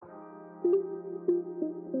Today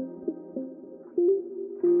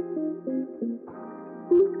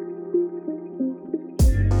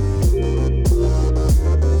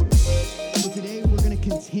we're going to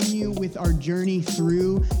continue with our journey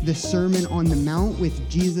through the Sermon on the Mount with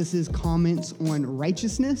Jesus' comments on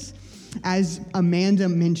righteousness. As Amanda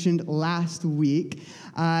mentioned last week,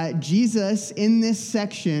 Jesus in this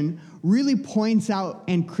section really points out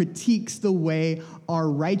and critiques the way our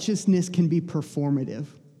righteousness can be performative.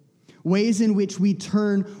 Ways in which we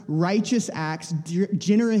turn righteous acts,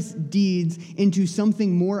 generous deeds into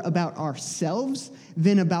something more about ourselves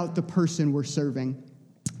than about the person we're serving.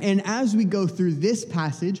 And as we go through this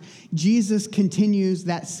passage, Jesus continues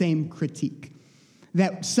that same critique,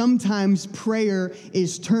 that sometimes prayer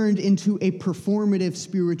is turned into a performative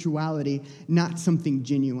spirituality, not something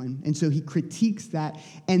genuine. And so he critiques that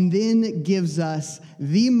and then gives us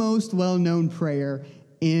the most well-known prayer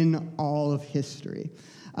in all of history.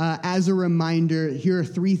 As a reminder, here are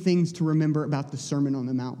three things to remember about the Sermon on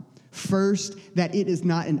the Mount. First, that it is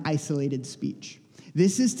not an isolated speech.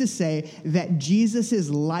 This is to say that Jesus'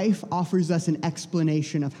 life offers us an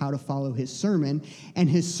explanation of how to follow his sermon, and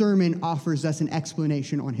his sermon offers us an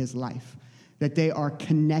explanation on his life, that they are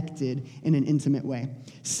connected in an intimate way.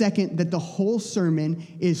 Second, that the whole sermon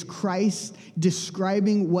is Christ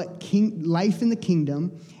describing what life in the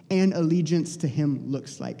kingdom and allegiance to him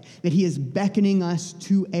looks like, that he is beckoning us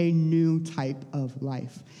to a new type of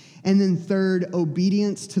life. And then third,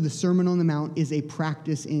 obedience to the Sermon on the Mount is a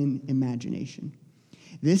practice in imagination.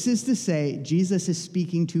 This is to say, Jesus is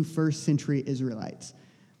speaking to first century Israelites.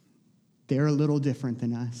 They're a little different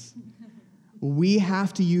than us. We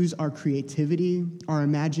have to use our creativity, our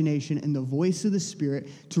imagination, and the voice of the Spirit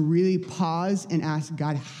to really pause and ask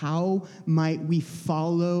God, how might we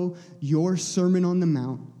follow your Sermon on the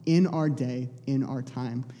Mount in our day, in our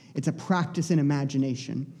time? It's a practice in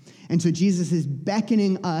imagination. And so Jesus is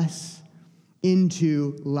beckoning us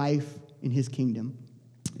into life in his kingdom.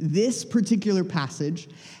 This particular passage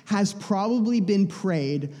has probably been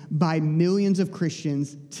prayed by millions of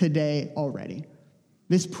Christians today already.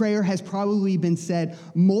 This prayer has probably been said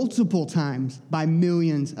multiple times by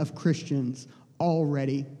millions of Christians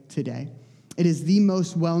already today. It is the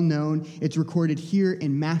most well-known. It's recorded here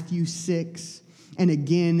in Matthew 6 and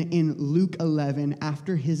again in Luke 11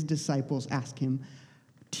 after his disciples ask him,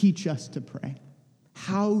 teach us to pray.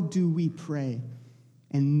 How do we pray?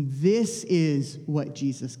 And this is what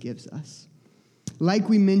Jesus gives us. Like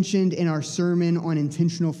we mentioned in our sermon on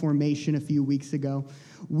intentional formation a few weeks ago,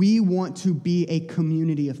 we want to be a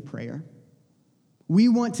community of prayer. We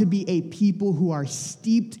want to be a people who are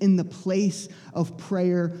steeped in the place of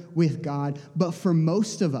prayer with God. But for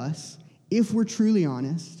most of us, if we're truly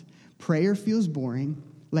honest, prayer feels boring,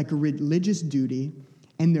 like a religious duty,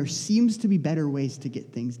 and there seems to be better ways to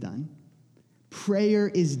get things done. Prayer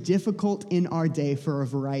is difficult in our day for a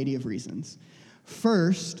variety of reasons.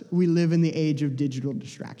 First, we live in the age of digital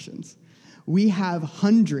distractions. We have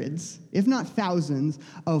hundreds, if not thousands,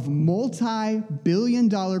 of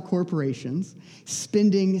multi-billion-dollar corporations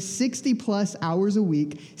spending 60-plus hours a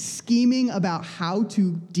week scheming about how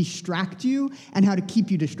to distract you and how to keep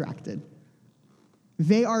you distracted.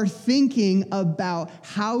 They are thinking about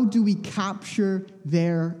how do we capture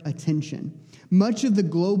their attention. Much of the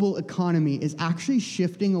global economy is actually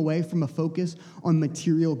shifting away from a focus on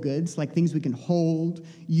material goods, like things we can hold,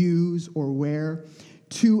 use, or wear,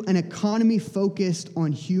 to an economy focused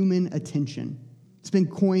on human attention. It's been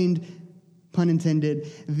coined, pun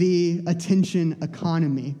intended, the attention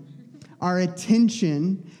economy. Our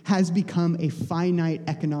attention has become a finite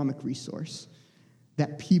economic resource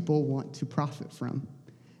that people want to profit from.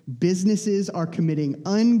 Businesses are committing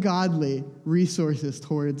ungodly resources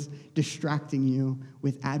towards distracting you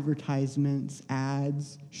with advertisements,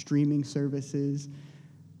 ads, streaming services.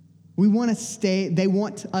 They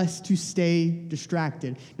want us to stay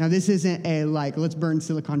distracted. Now, this isn't let's burn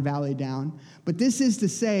Silicon Valley down, but this is to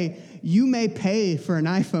say, you may pay for an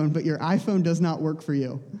iPhone, but your iPhone does not work for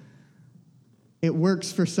you. It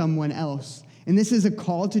works for someone else. And this is a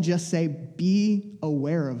call to just say, be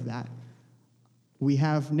aware of that. We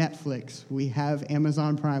have Netflix. We have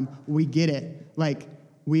Amazon Prime. We get it.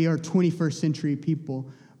 We are 21st century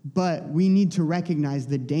people. But we need to recognize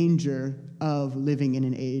the danger of living in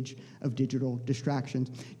an age of digital distractions.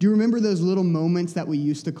 Do you remember those little moments that we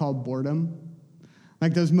used to call boredom?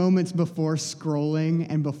 Like those moments before scrolling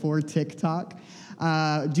and before TikTok?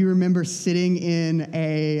 Do you remember sitting in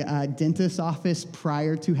a dentist's office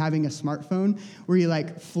prior to having a smartphone where you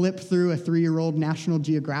flip through a 3-year-old National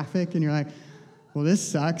Geographic and you're like, well, this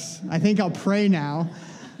sucks. I think I'll pray now.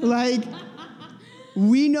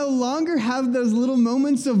 We no longer have those little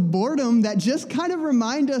moments of boredom that just kind of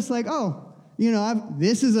remind us like, oh,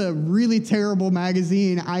 this is a really terrible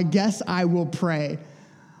magazine. I guess I will pray.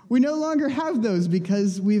 We no longer have those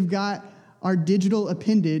because we've got our digital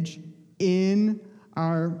appendage in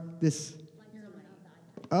the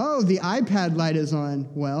iPad light is on.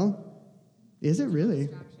 Well, is it really?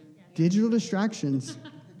 Digital distractions.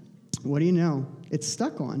 What do you know? It's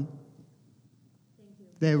stuck on.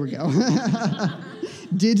 There we go.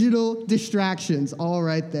 Digital distractions, all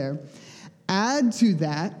right there. Add to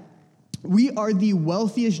that, we are the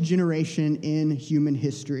wealthiest generation in human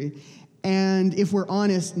history. And if we're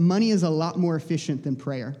honest, money is a lot more efficient than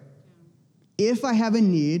prayer. If I have a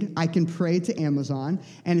need, I can pray to Amazon,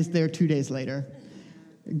 and it's there 2 days later.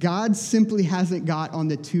 God simply hasn't got on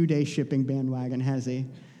the 2-day shipping bandwagon, has he?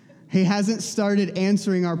 He hasn't started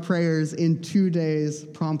answering our prayers in 2 days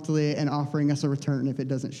promptly and offering us a return if it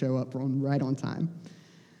doesn't show up right on time.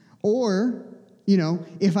 Or,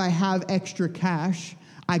 if I have extra cash,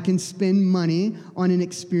 I can spend money on an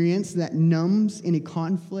experience that numbs any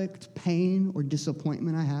conflict, pain, or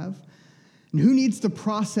disappointment I have. And who needs to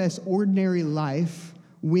process ordinary life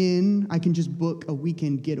when I can just book a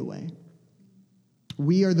weekend getaway?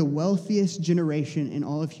 We are the wealthiest generation in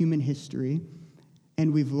all of human history,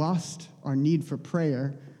 and we've lost our need for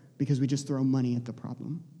prayer because we just throw money at the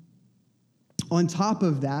problem. On top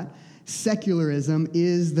of that, secularism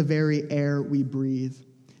is the very air we breathe.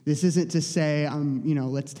 This isn't to say,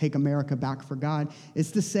 let's take America back for God.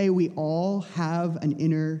 It's to say we all have an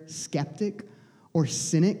inner skeptic or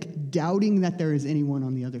cynic doubting that there is anyone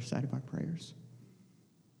on the other side of our prayers.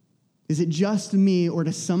 Is it just me, or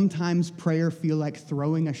does sometimes prayer feel like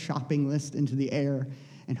throwing a shopping list into the air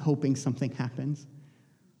and hoping something happens?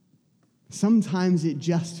 Sometimes it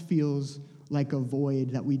just feels like a void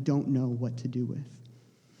that we don't know what to do with.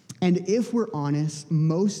 And if we're honest,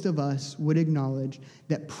 most of us would acknowledge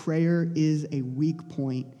that prayer is a weak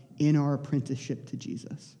point in our apprenticeship to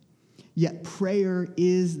Jesus. Yet prayer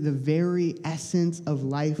is the very essence of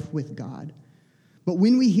life with God. But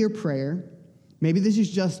when we hear prayer, maybe this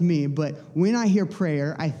is just me, but when I hear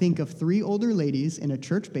prayer, I think of 3 older ladies in a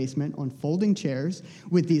church basement on folding chairs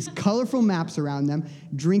with these colorful maps around them,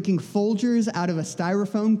 drinking Folgers out of a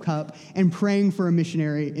styrofoam cup and praying for a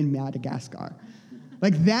missionary in Madagascar.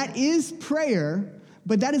 Like, that is prayer,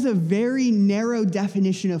 but that is a very narrow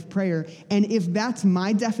definition of prayer. And if that's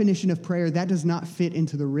my definition of prayer, that does not fit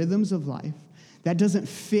into the rhythms of life. That doesn't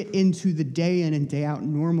fit into the day in and day out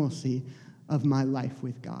normalcy of my life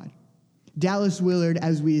with God. Dallas Willard,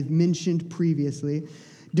 as we've mentioned previously,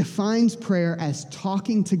 defines prayer as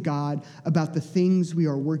talking to God about the things we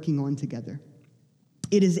are working on together.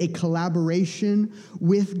 It is a collaboration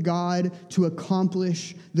with God to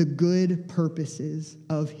accomplish the good purposes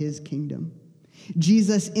of his kingdom.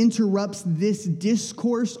 Jesus interrupts this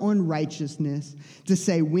discourse on righteousness to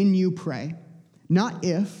say, when you pray, not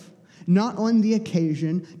if, not on the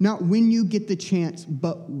occasion, not when you get the chance,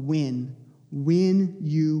 but when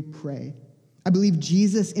you pray. I believe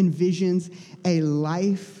Jesus envisions a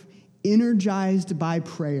life energized by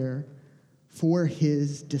prayer for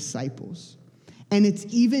his disciples. And it's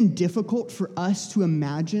even difficult for us to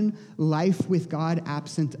imagine life with God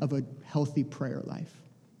absent of a healthy prayer life.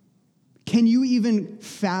 Can you even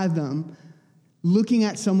fathom looking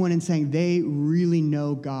at someone and saying they really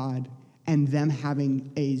know God and them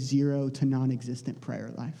having a 0 to non-existent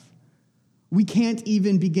prayer life? We can't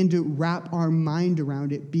even begin to wrap our mind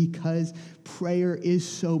around it because prayer is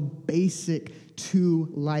so basic to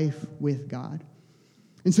life with God.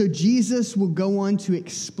 And so Jesus will go on to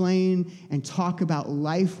explain and talk about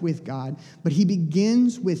life with God, but he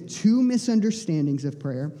begins with 2 misunderstandings of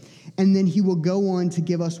prayer, and then he will go on to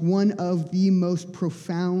give us one of the most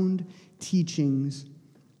profound teachings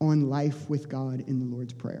on life with God in the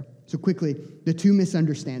Lord's Prayer. So quickly, the 2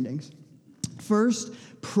 misunderstandings. First,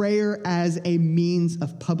 prayer as a means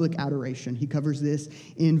of public adoration. He covers this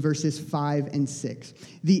in verses 5 and 6.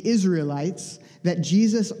 The Israelites that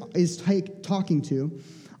Jesus is talking to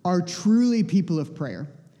are truly people of prayer.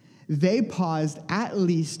 They paused at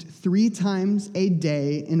least 3 times a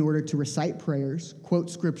day in order to recite prayers,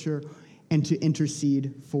 quote scripture, and to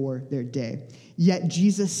intercede for their day. Yet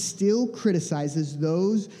Jesus still criticizes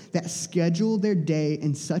those that schedule their day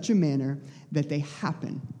in such a manner that they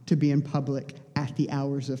happen to be in public at the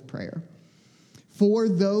hours of prayer. For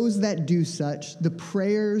those that do such, their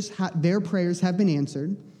prayers have been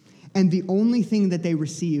answered, and the only thing that they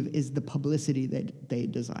receive is the publicity that they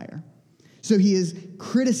desire. So he is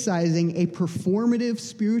criticizing a performative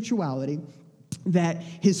spirituality that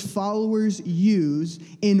his followers use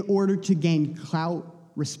in order to gain clout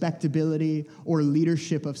respectability or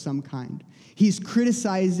leadership of some kind. He's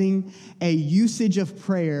criticizing a usage of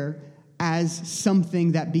prayer as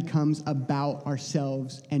something that becomes about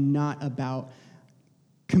ourselves and not about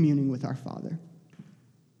communing with our Father.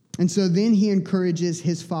 And so then he encourages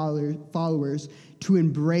his followers to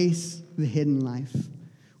embrace the hidden life.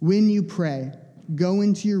 When you pray, go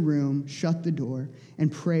into your room, shut the door,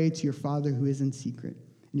 and pray to your Father who is in secret.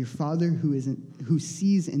 And your Father who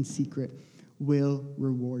sees in secret will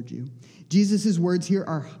reward you. Jesus' words here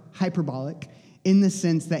are hyperbolic in the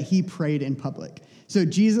sense that he prayed in public. So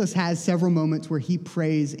Jesus has several moments where he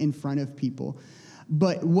prays in front of people.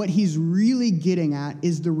 But what he's really getting at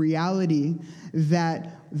is the reality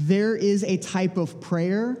that there is a type of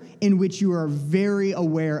prayer in which you are very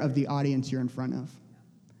aware of the audience you're in front of.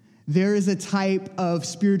 There is a type of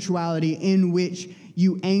spirituality in which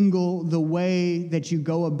you angle the way that you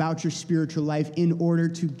go about your spiritual life in order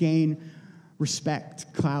to gain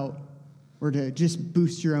respect, clout, or to just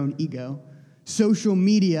boost your own ego. Social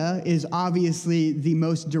media is obviously the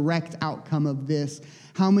most direct outcome of this.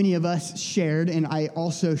 How many of us shared, and I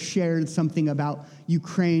also shared something about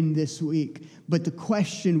Ukraine this week, but the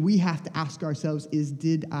question we have to ask ourselves is,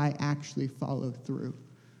 did I actually follow through?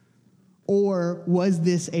 Or was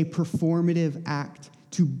this a performative act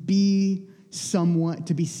to be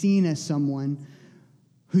seen as someone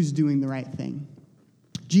who's doing the right thing?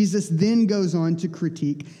 Jesus then goes on to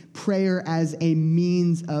critique prayer as a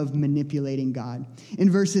means of manipulating God. In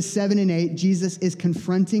verses 7 and 8, Jesus is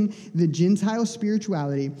confronting the Gentile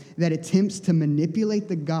spirituality that attempts to manipulate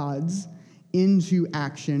the gods into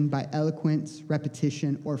action by eloquence,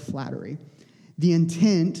 repetition, or flattery. The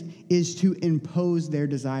intent is to impose their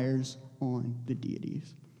desires on the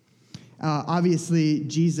deities. Obviously,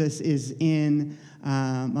 Jesus is in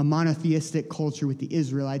a monotheistic culture with the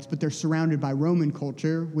Israelites, but they're surrounded by Roman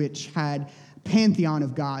culture, which had pantheon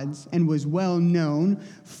of gods and was well known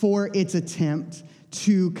for its attempt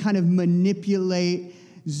to kind of manipulate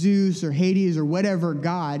Zeus or Hades or whatever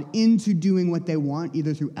god into doing what they want,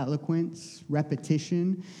 either through eloquence,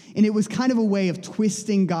 repetition. And it was kind of a way of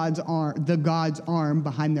twisting the god's arm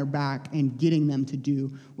behind their back and getting them to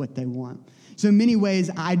do what they want. So in many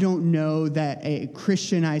ways, I don't know that a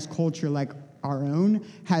Christianized culture like our own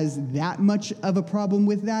has that much of a problem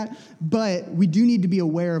with that, but we do need to be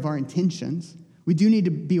aware of our intentions. We do need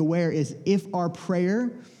to be aware is if our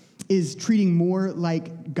prayer is treating more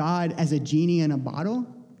like God as a genie in a bottle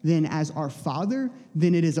than as our Father,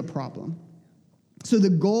 then it is a problem. So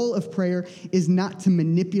the goal of prayer is not to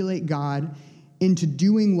manipulate God into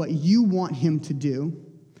doing what you want him to do.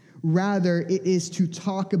 Rather, it is to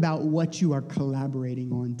talk about what you are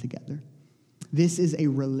collaborating on together. This is a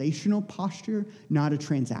relational posture, not a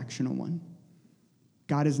transactional one.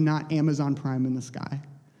 God is not Amazon Prime in the sky.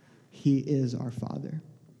 He is our Father.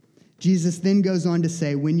 Jesus then goes on to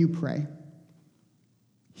say, when you pray,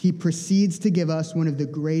 he proceeds to give us one of the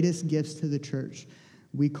greatest gifts to the church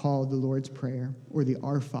we call the Lord's Prayer, or the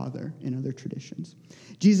Our Father in other traditions.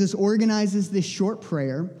 Jesus organizes this short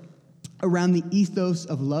prayer around the ethos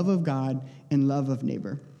of love of God and love of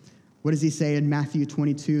neighbor. What does he say in Matthew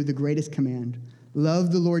 22, the greatest command?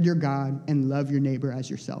 Love the Lord your God and love your neighbor as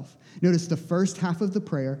yourself. Notice the first half of the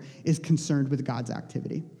prayer is concerned with God's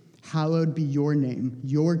activity. Hallowed be your name,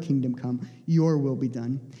 your kingdom come, your will be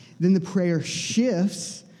done. Then the prayer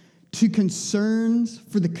shifts to concerns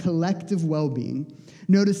for the collective well-being.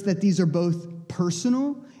 Notice that these are both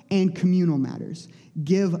personal and communal matters.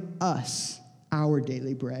 Give us our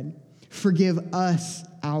daily bread. Forgive us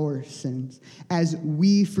our sins, as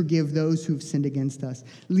we forgive those who've sinned against us.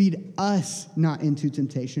 Lead us not into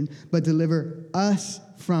temptation, but deliver us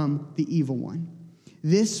from the evil one.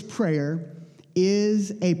 This prayer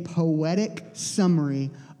is a poetic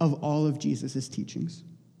summary of all of Jesus' teachings.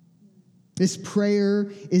 This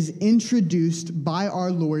prayer is introduced by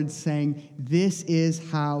our Lord saying, this is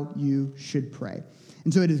how you should pray.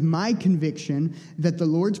 And so it is my conviction that the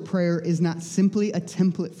Lord's Prayer is not simply a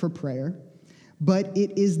template for prayer, but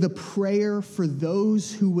it is the prayer for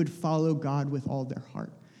those who would follow God with all their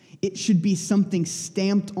heart. It should be something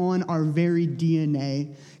stamped on our very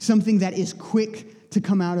DNA, something that is quick to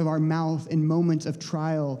come out of our mouth in moments of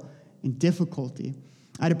trial and difficulty.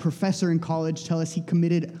 I had a professor in college tell us he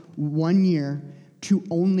committed 1 year to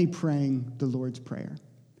only praying the Lord's Prayer,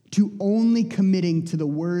 to only committing to the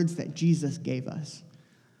words that Jesus gave us.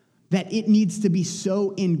 That it needs to be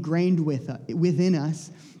so ingrained within us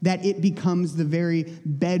that it becomes the very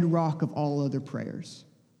bedrock of all other prayers.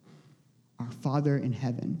 Our Father in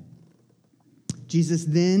heaven. Jesus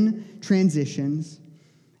then transitions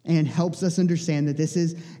and helps us understand that this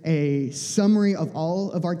is a summary of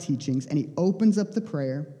all of our teachings. And he opens up the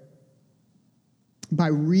prayer by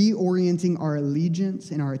reorienting our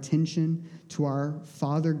allegiance and our attention to our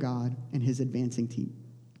Father God and his advancing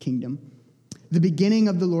kingdom. The beginning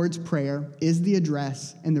of the Lord's Prayer is the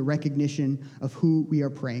address and the recognition of who we are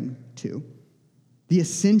praying to. The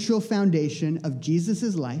essential foundation of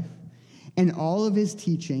Jesus' life and all of his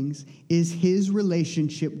teachings is his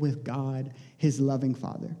relationship with God, his loving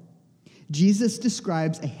Father. Jesus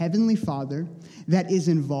describes a heavenly Father that is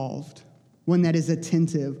involved, one that is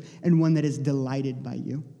attentive, and one that is delighted by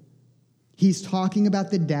you. He's talking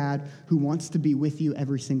about the dad who wants to be with you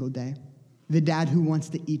every single day. The dad who wants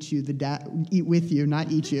to eat you, eat with you, not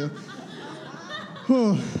eat you.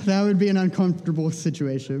 Whew, that would be an uncomfortable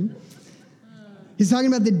situation. He's talking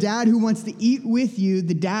about the dad who wants to eat with you,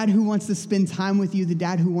 the dad who wants to spend time with you, the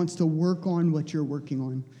dad who wants to work on what you're working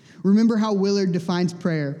on. Remember how Willard defines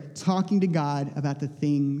prayer, talking to God about the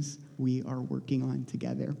things we are working on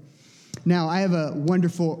together. Now, I have a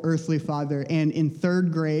wonderful earthly father, and in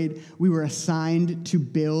third grade, we were assigned to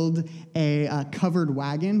build a covered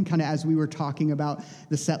wagon, kind of as we were talking about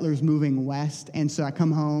the settlers moving west. And so I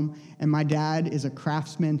come home, and my dad is a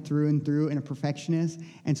craftsman through and through and a perfectionist,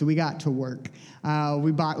 and so we got to work.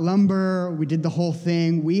 We bought lumber, we did the whole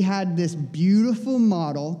thing. We had this beautiful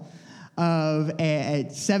model of a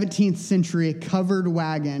 17th century covered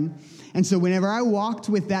wagon. And so whenever I walked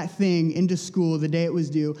with that thing into school the day it was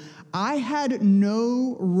due, I had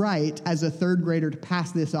no right as a third grader to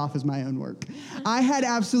pass this off as my own work. I had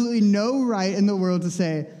absolutely no right in the world to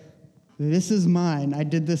say, this is mine, I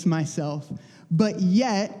did this myself. But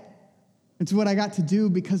yet, it's what I got to do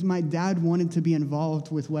because my dad wanted to be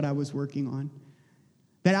involved with what I was working on.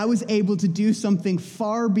 That I was able to do something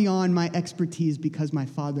far beyond my expertise because my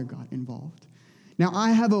father got involved. Now,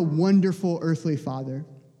 I have a wonderful earthly father,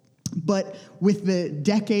 but with the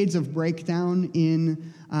decades of breakdown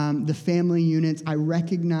in the family units, I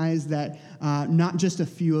recognize that not just a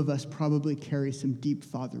few of us probably carry some deep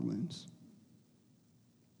father wounds.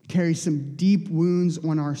 Carry some deep wounds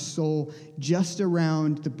on our soul just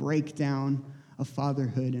around the breakdown of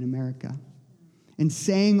fatherhood in America. And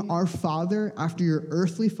saying our father after your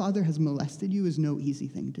earthly father has molested you is no easy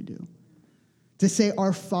thing to do. To say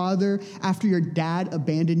our father after your dad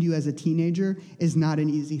abandoned you as a teenager is not an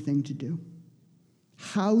easy thing to do.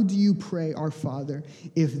 How do you pray our Father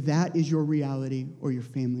if that is your reality or your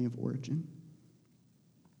family of origin?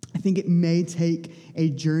 I think it may take a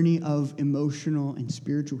journey of emotional and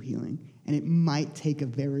spiritual healing, and it might take a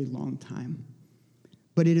very long time.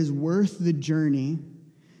 But it is worth the journey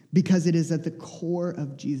because it is at the core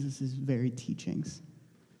of Jesus' very teachings.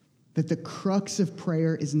 That the crux of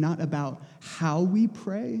prayer is not about how we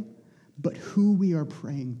pray, but who we are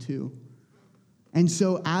praying to. And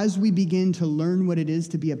so as we begin to learn what it is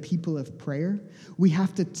to be a people of prayer, we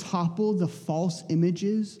have to topple the false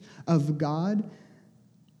images of God,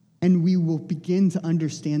 and we will begin to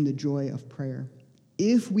understand the joy of prayer.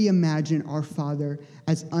 If we imagine our Father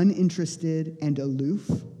as uninterested and aloof,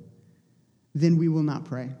 then we will not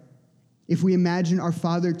pray. If we imagine our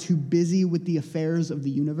Father too busy with the affairs of the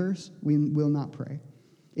universe, we will not pray.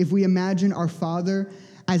 If we imagine our Father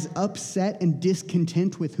as upset and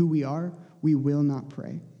discontent with who we are, we will not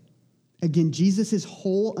pray. Again, Jesus'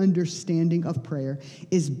 whole understanding of prayer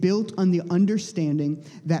is built on the understanding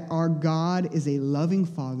that our God is a loving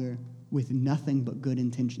Father with nothing but good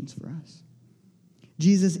intentions for us.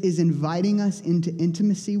 Jesus is inviting us into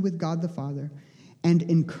intimacy with God the Father and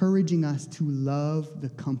encouraging us to love the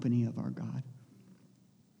company of our God,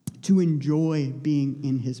 to enjoy being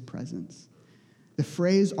in his presence. The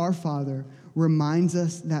phrase, our Father, reminds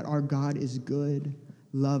us that our God is good,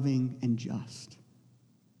 loving, and just,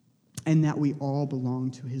 and that we all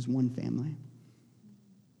belong to his one family.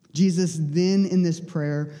 Jesus then, in this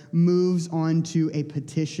prayer, moves on to a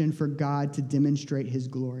petition for God to demonstrate his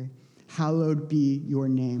glory. Hallowed be your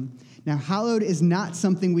name. Now, hallowed is not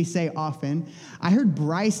something we say often. I heard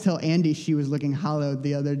Bryce tell Andy she was looking hallowed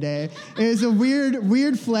the other day. It was a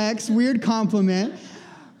weird flex, weird compliment.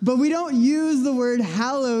 But we don't use the word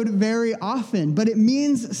hallowed very often. But it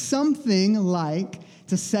means something like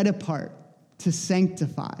to set apart, to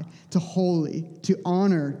sanctify, to holy, to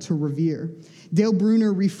honor, to revere. Dale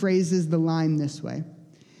Bruner rephrases the line this way: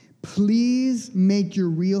 please make your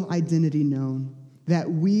real identity known, that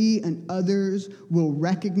we and others will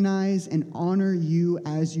recognize and honor you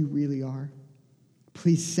as you really are.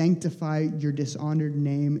 Please sanctify your dishonored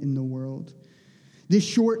name in the world. This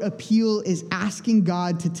short appeal is asking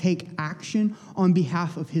God to take action on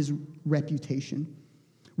behalf of his reputation.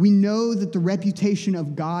 We know that the reputation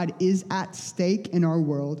of God is at stake in our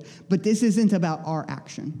world, but this isn't about our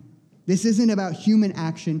action. This isn't about human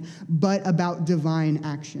action, but about divine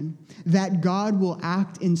action. That God will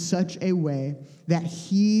act in such a way that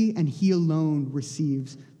he and he alone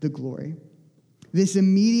receives the glory. This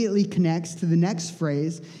immediately connects to the next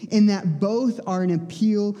phrase in that both are an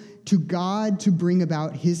appeal to God to bring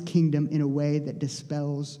about his kingdom in a way that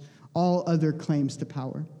dispels all other claims to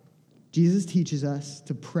power. Jesus teaches us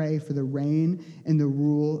to pray for the reign and the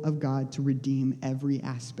rule of God to redeem every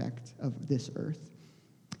aspect of this earth.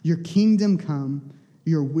 Your kingdom come,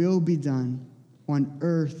 your will be done on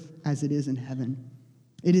earth as it is in heaven.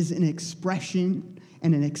 It is an expression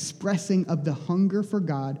and an expressing of the hunger for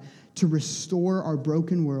God to restore our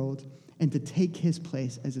broken world and to take his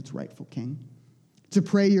place as its rightful king. To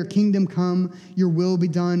pray your kingdom come, your will be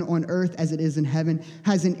done on earth as it is in heaven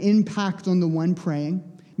has an impact on the one praying,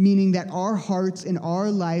 meaning that our hearts and our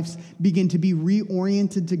lives begin to be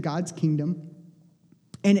reoriented to God's kingdom.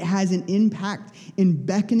 And it has an impact in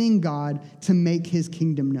beckoning God to make his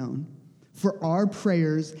kingdom known. For our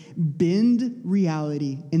prayers bend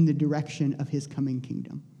reality in the direction of his coming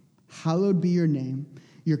kingdom. Hallowed be your name,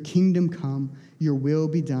 your kingdom come, your will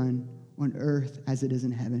be done on earth as it is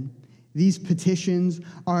in heaven. These petitions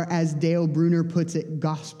are, as Dale Bruner puts it,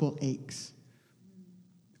 gospel aches.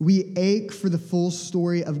 We ache for the full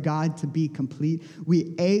story of God to be complete.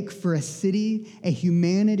 We ache for a city, a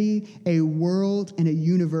humanity, a world, and a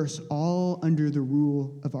universe all under the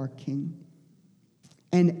rule of our King.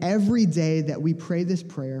 And every day that we pray this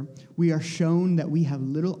prayer, we are shown that we have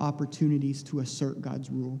little opportunities to assert God's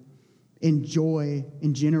rule in joy,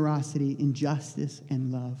 in generosity, in justice,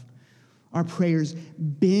 and love. Our prayers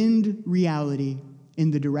bend reality in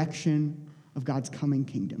the direction of God's coming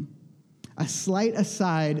kingdom. A slight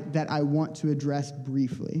aside that I want to address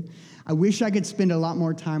briefly. I wish I could spend a lot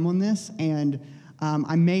more time on this, and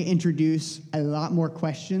I may introduce a lot more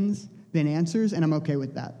questions than answers, and I'm okay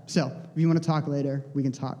with that. So if you want to talk later, we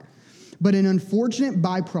can talk. But an unfortunate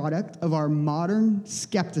byproduct of our modern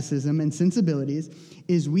skepticism and sensibilities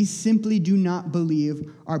is we simply do not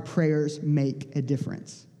believe our prayers make a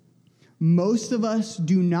difference. Most of us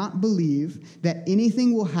do not believe that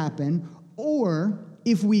anything will happen, or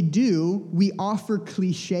if we do, we offer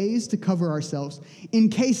cliches to cover ourselves in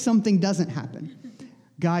case something doesn't happen.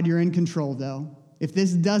 God, you're in control, though. If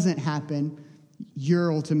this doesn't happen,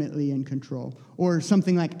 you're ultimately in control. Or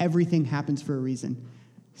something like everything happens for a reason.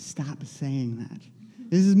 Stop saying that.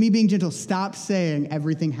 This is me being gentle. Stop saying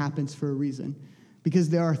everything happens for a reason. Because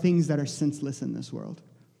there are things that are senseless in this world.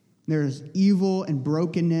 There's evil and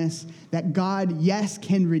brokenness that God, yes,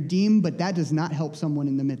 can redeem, but that does not help someone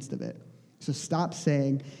in the midst of it. So stop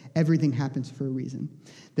saying everything happens for a reason.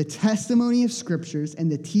 The testimony of scriptures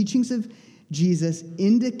and the teachings of Jesus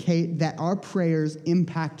indicate that our prayers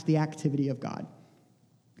impact the activity of God.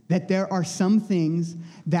 That there are some things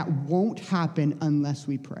that won't happen unless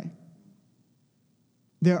we pray.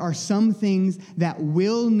 There are some things that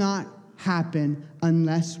will not happen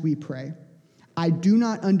unless we pray. I do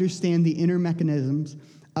not understand the inner mechanisms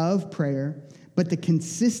of prayer, but the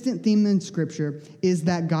consistent theme in Scripture is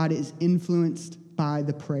that God is influenced by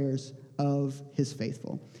the prayers of his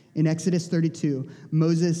faithful. In Exodus 32,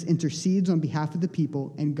 Moses intercedes on behalf of the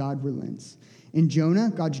people, and God relents. In Jonah,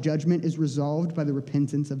 God's judgment is resolved by the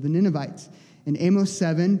repentance of the Ninevites. In Amos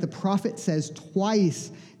 7, the prophet says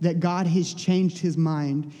twice that God has changed his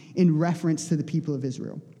mind in reference to the people of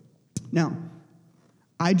Israel. Now,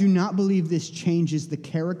 I do not believe this changes the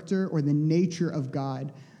character or the nature of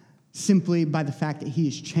God simply by the fact that he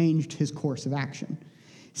has changed his course of action.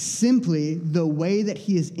 Simply, the way that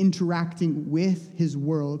he is interacting with his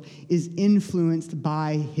world is influenced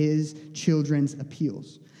by his children's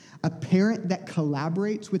appeals. A parent that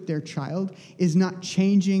collaborates with their child is not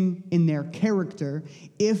changing in their character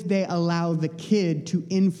if they allow the kid to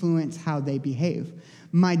influence how they behave.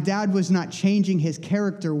 My dad was not changing his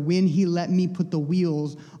character when he let me put the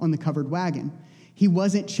wheels on the covered wagon. He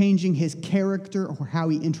wasn't changing his character or how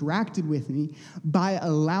he interacted with me by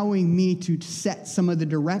allowing me to set some of the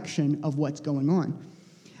direction of what's going on.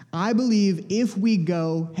 I believe if we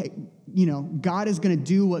go, hey, God is going to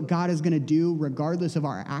do what God is going to do regardless of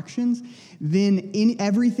our actions, then in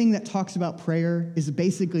everything that talks about prayer is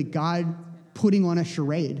basically God putting on a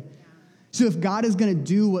charade. So if God is going to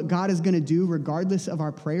do what God is going to do regardless of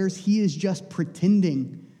our prayers, he is just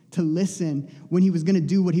pretending to listen when he was going to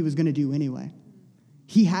do what he was going to do anyway.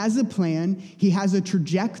 He has a plan. He has a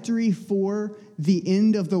trajectory for the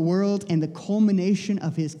end of the world and the culmination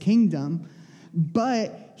of his kingdom,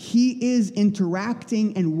 but he is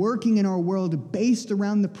interacting and working in our world based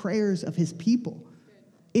around the prayers of his people.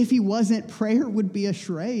 If he wasn't, prayer would be a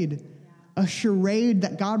charade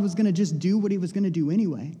that God was going to just do what he was going to do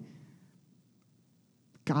anyway.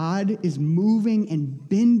 God is moving and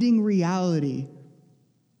bending reality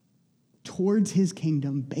towards his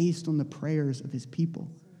kingdom based on the prayers of his people.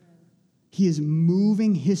 He is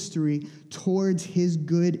moving history towards his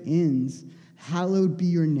good ends. Hallowed be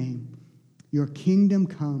your name. Your kingdom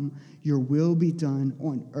come, your will be done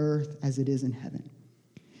on earth as it is in heaven.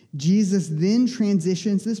 Jesus then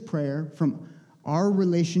transitions this prayer from our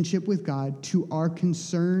relationship with God to our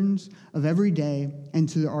concerns of every day and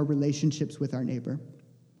to our relationships with our neighbor.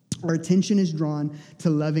 Our attention is drawn to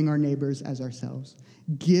loving our neighbors as ourselves.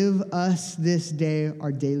 Give us this day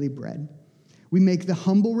our daily bread. We make the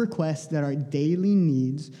humble request that our daily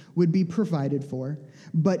needs would be provided for,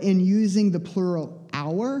 but in using the plural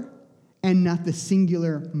our and not the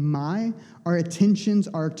singular my, our attentions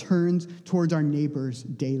are turned towards our neighbor's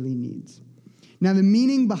daily needs. Now, the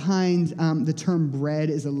meaning behind the term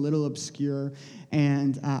bread is a little obscure,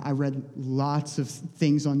 and I read lots of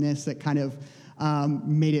things on this that kind of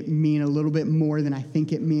made it mean a little bit more than I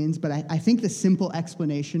think it means. But I think the simple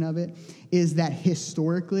explanation of it is that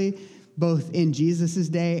historically, both in Jesus'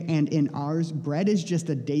 day and in ours, bread is just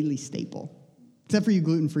a daily staple. Except for you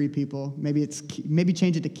gluten-free people. Maybe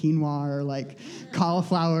change it to quinoa or like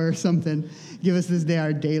cauliflower or something. Give us this day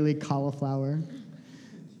our daily cauliflower.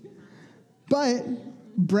 But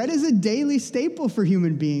bread is a daily staple for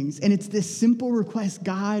human beings. And it's this simple request: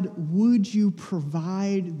 God, would you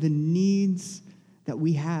provide the needs that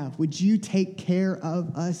we have? Would you take care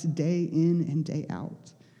of us day in and day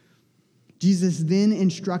out? Jesus then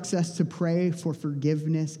instructs us to pray for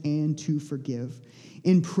forgiveness and to forgive.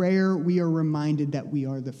 In prayer, we are reminded that we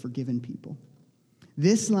are the forgiven people.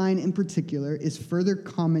 This line in particular is further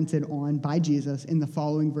commented on by Jesus in the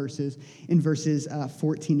following verses, in verses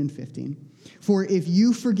 14 and 15. For if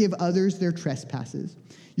you forgive others their trespasses,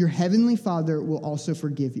 your heavenly Father will also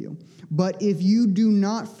forgive you. But if you do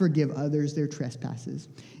not forgive others their trespasses,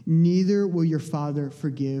 neither will your Father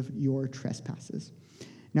forgive your trespasses.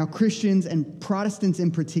 Now, Christians and Protestants in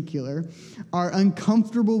particular are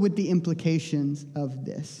uncomfortable with the implications of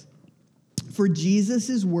this. For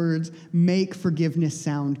Jesus' words make forgiveness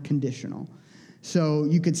sound conditional. So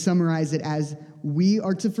you could summarize it as, we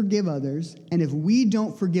are to forgive others, and if we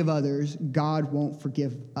don't forgive others, God won't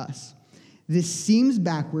forgive us. This seems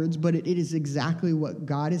backwards, but it is exactly what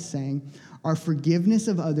God is saying. Our forgiveness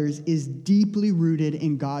of others is deeply rooted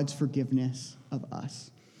in God's forgiveness of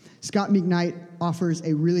us. Scott McKnight offers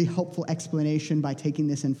a really helpful explanation by taking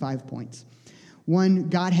this in 5 points. 1,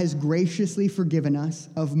 God has graciously forgiven us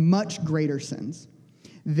of much greater sins.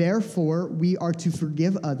 Therefore, we are to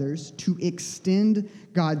forgive others to extend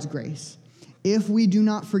God's grace. If we do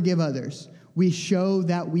not forgive others, we show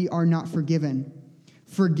that we are not forgiven.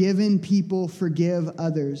 Forgiven people forgive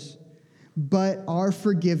others, but our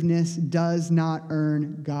forgiveness does not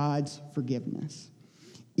earn God's forgiveness.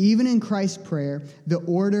 Even in Christ's prayer, the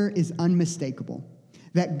order is unmistakable,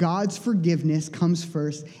 that God's forgiveness comes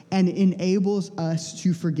first and enables us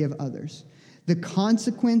to forgive others. The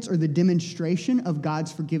consequence or the demonstration of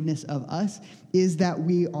God's forgiveness of us is that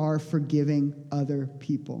we are forgiving other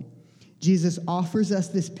people. Jesus offers us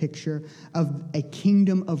this picture of a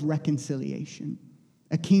kingdom of reconciliation,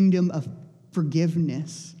 a kingdom of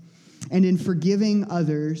forgiveness. And in forgiving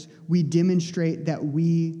others, we demonstrate that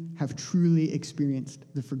we have truly experienced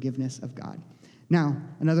the forgiveness of God. Now,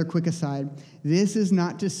 another quick aside, this is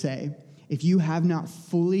not to say if you have not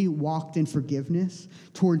fully walked in forgiveness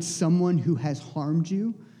towards someone who has harmed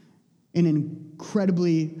you in an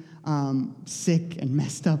incredibly sick and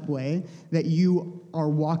messed up way, that you are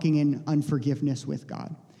walking in unforgiveness with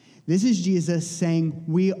God. This is Jesus saying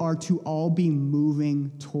we are to all be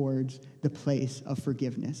moving towards the place of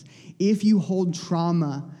forgiveness. If you hold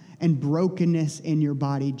trauma and brokenness in your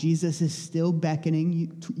body, Jesus is still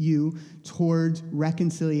beckoning you towards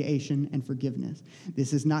reconciliation and forgiveness.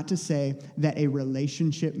 This is not to say that a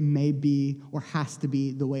relationship may be or has to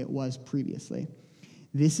be the way it was previously.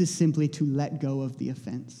 This is simply to let go of the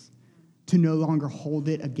offense, to no longer hold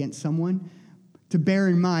it against someone, to bear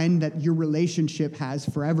in mind that your relationship has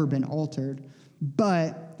forever been altered,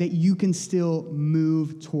 but that you can still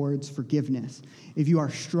move towards forgiveness. If you are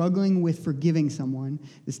struggling with forgiving someone,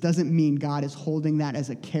 this doesn't mean God is holding that as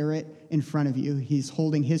a carrot in front of you. He's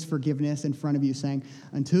holding his forgiveness in front of you saying,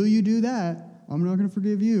 until you do that, I'm not going to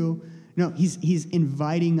forgive you. No, he's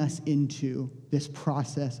inviting us into this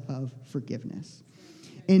process of forgiveness.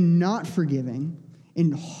 In not forgiving,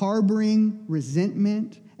 in harboring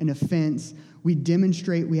resentment and offense, we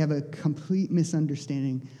demonstrate we have a complete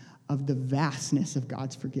misunderstanding of the vastness of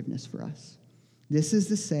God's forgiveness for us. This is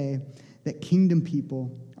to say that kingdom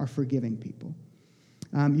people are forgiving people.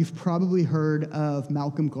 You've probably heard of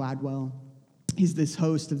Malcolm Gladwell. He's this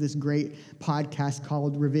host of this great podcast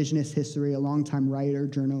called Revisionist History, a longtime writer,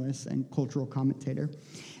 journalist, and cultural commentator.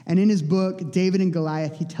 And in his book, David and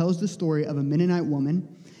Goliath, he tells the story of a Mennonite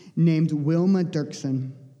woman named Wilma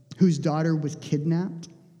Dirksen, whose daughter was kidnapped,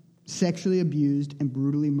 sexually abused, and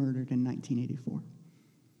brutally murdered in 1984.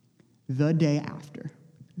 The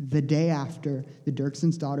day after the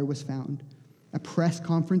Dirksen's daughter was found, a press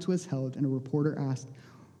conference was held, and a reporter asked,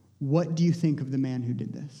 "What do you think of the man who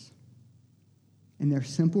did this?" And their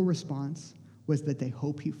simple response was that they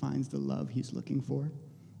hope he finds the love he's looking for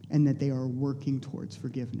and that they are working towards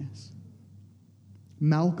forgiveness.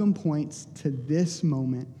 Malcolm points to this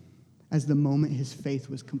moment as the moment his faith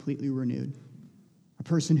was completely renewed. A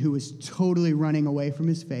person who was totally running away from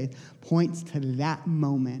his faith points to that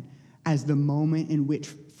moment as the moment in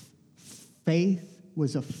which faith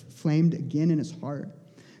was flamed again in his heart.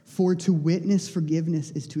 For to witness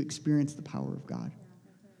forgiveness is to experience the power of God.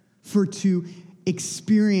 For to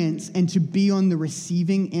experience and to be on the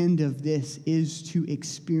receiving end of this is to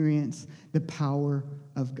experience the power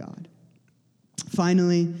of God.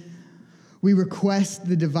 Finally, we request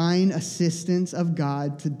the divine assistance of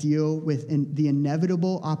God to deal with the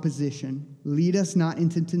inevitable opposition. Lead us not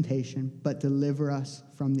into temptation, but deliver us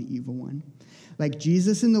from the evil one. Like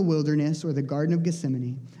Jesus in the wilderness or the Garden of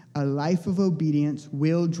Gethsemane, a life of obedience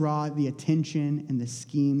will draw the attention and the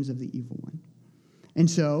schemes of the evil one. And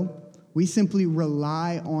so, we simply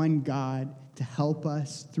rely on God to help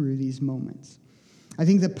us through these moments. I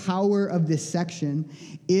think the power of this section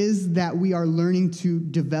is that we are learning to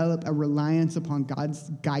develop a reliance upon God's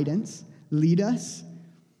guidance, lead us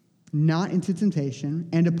not into temptation,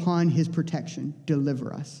 and upon his protection,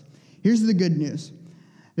 deliver us. Here's the good news,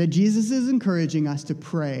 that Jesus is encouraging us to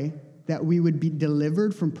pray that we would be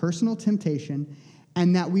delivered from personal temptation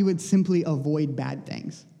and that we would simply avoid bad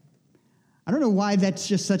things. I don't know why that's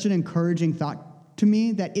just such an encouraging thought to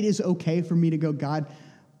me, that it is okay for me to go, God,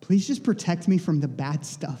 please just protect me from the bad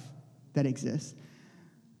stuff that exists.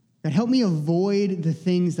 God, help me avoid the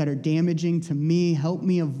things that are damaging to me. Help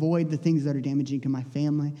me avoid the things that are damaging to my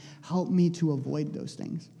family. Help me to avoid those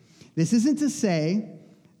things. This isn't to say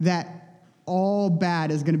that all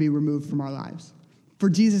bad is going to be removed from our lives. For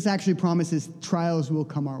Jesus actually promises trials will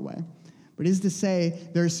come our way. But it is to say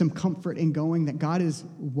there's some comfort in going that God is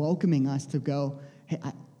welcoming us to go, hey,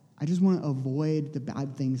 I just want to avoid the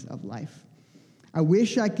bad things of life. I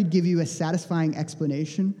wish I could give you a satisfying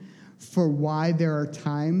explanation for why there are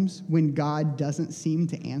times when God doesn't seem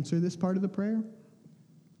to answer this part of the prayer.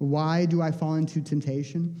 Why do I fall into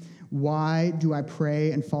temptation? Why do I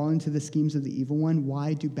pray and fall into the schemes of the evil one?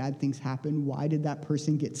 Why do bad things happen? Why did that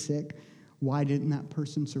person get sick? Why didn't that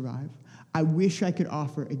person survive? I wish I could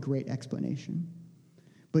offer a great explanation.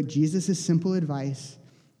 But Jesus' simple advice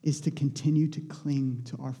is to continue to cling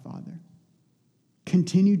to our Father.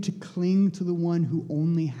 Continue to cling to the one who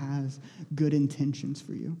only has good intentions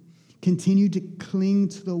for you. Continue to cling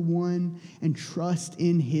to the one and trust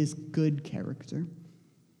in his good character.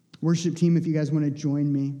 Worship team, if you guys want to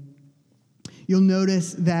join me, you'll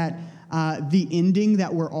notice that the ending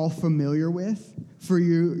that we're all familiar with, for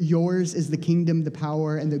yours is the kingdom, the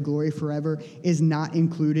power, and the glory forever, is not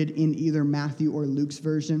included in either Matthew or Luke's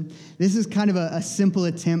version. This is kind of a simple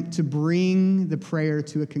attempt to bring the prayer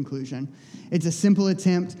to a conclusion. It's a simple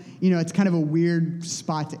attempt. It's kind of a weird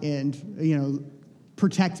spot to end.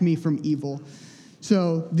 Protect me from evil.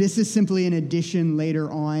 So this is simply an addition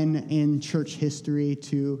later on in church history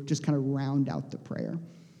to just kind of round out the prayer.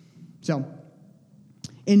 So,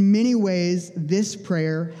 in many ways, this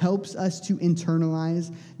prayer helps us to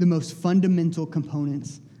internalize the most fundamental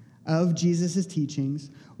components of Jesus'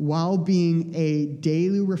 teachings while being a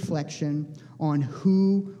daily reflection on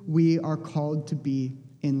who we are called to be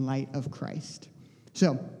in light of Christ.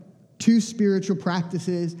 So, 2 spiritual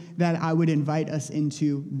practices that I would invite us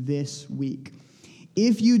into this week.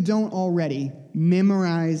 If you don't already,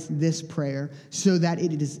 memorize this prayer so that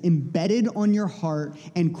it is embedded on your heart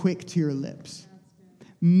and quick to your lips.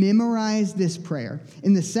 Memorize this prayer.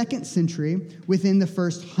 In the 2nd century, within the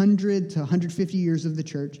first 100 to 150 years of the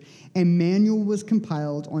church, a manual was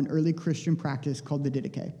compiled on early Christian practice called the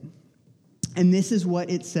Didache. And this is what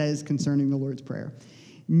it says concerning the Lord's Prayer.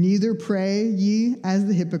 Neither pray ye as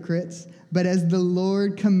the hypocrites, but as the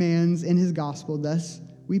Lord commands in his gospel. Thus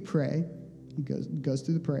we pray. He goes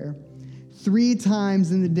through the prayer. 3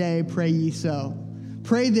 times in the day pray ye so.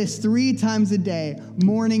 Pray this 3 times a day,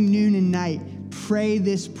 morning, noon, and night. Pray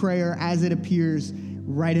this prayer as it appears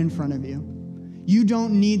right in front of you. You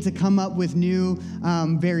don't need to come up with new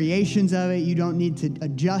variations of it. You don't need to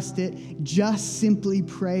adjust it. Just simply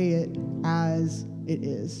pray it as it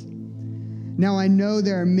is. Now, I know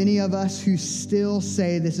there are many of us who still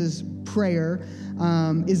say this is prayer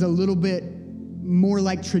is a little bit more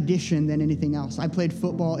like tradition than anything else. I played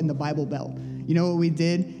football in the Bible Belt. You know what we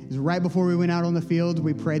did? Is right before we went out on the field,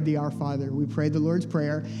 we prayed the Our Father. We prayed the Lord's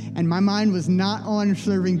Prayer. And my mind was not on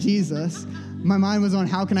serving Jesus. My mind was on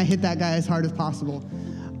how can I hit that guy as hard as possible.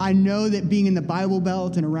 I know that being in the Bible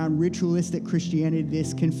Belt and around ritualistic Christianity,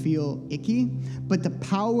 this can feel icky, but the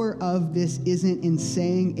power of this isn't in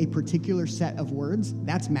saying a particular set of words.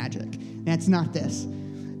 That's magic. That's not this.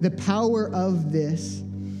 The power of this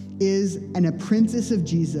is an apprentice of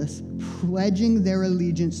Jesus pledging their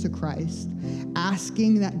allegiance to Christ,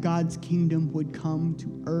 asking that God's kingdom would come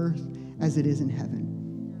to earth as it is in heaven.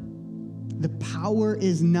 The power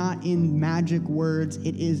is not in magic words.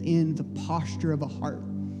 It is in the posture of a heart.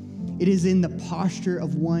 It is in the posture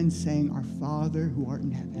of one saying, Our Father who art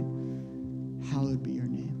in heaven, hallowed be your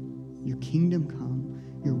name. Your kingdom come,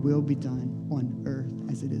 your will be done on earth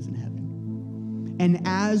as it is in heaven. And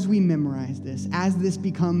as we memorize this, as this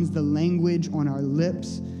becomes the language on our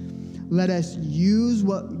lips, let us use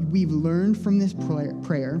what we've learned from this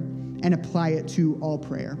prayer and apply it to all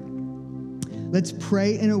prayer. Let's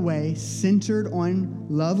pray in a way centered on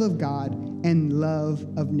love of God and love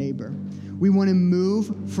of neighbor. We want to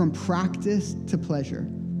move from practice to pleasure.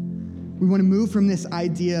 We want to move from this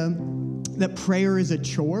idea that prayer is a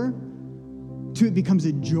chore to it becomes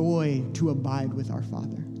a joy to abide with our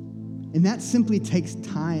Father. And that simply takes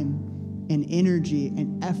time and energy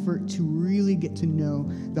and effort to really get to know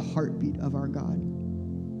the heartbeat of our God.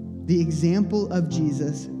 The example of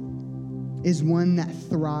Jesus is one that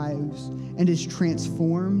thrives and is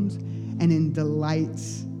transformed and in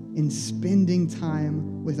delights in spending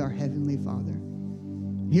time with our Heavenly Father.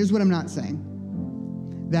 Here's what I'm not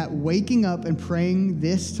saying. That waking up and praying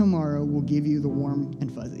this tomorrow will give you the warm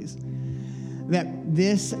and fuzzies. That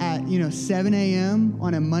this at 7 a.m.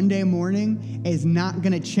 on a Monday morning is not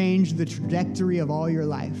going to change the trajectory of all your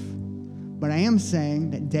life. But I am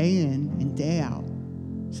saying that day in and day out,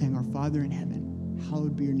 saying our Father in heaven,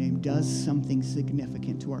 hallowed be your name, does something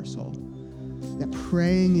significant to our soul. That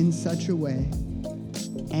praying in such a way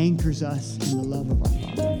anchors us in the love of our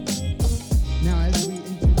Father. Now, as we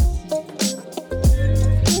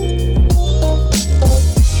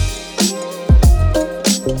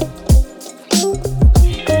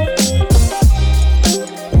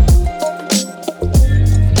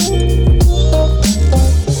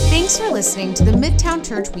Thanks for listening to the Midtown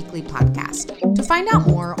Church Weekly Podcast. To find out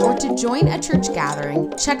more or to join a church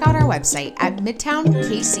gathering, check out our website at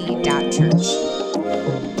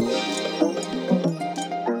midtownkc.church.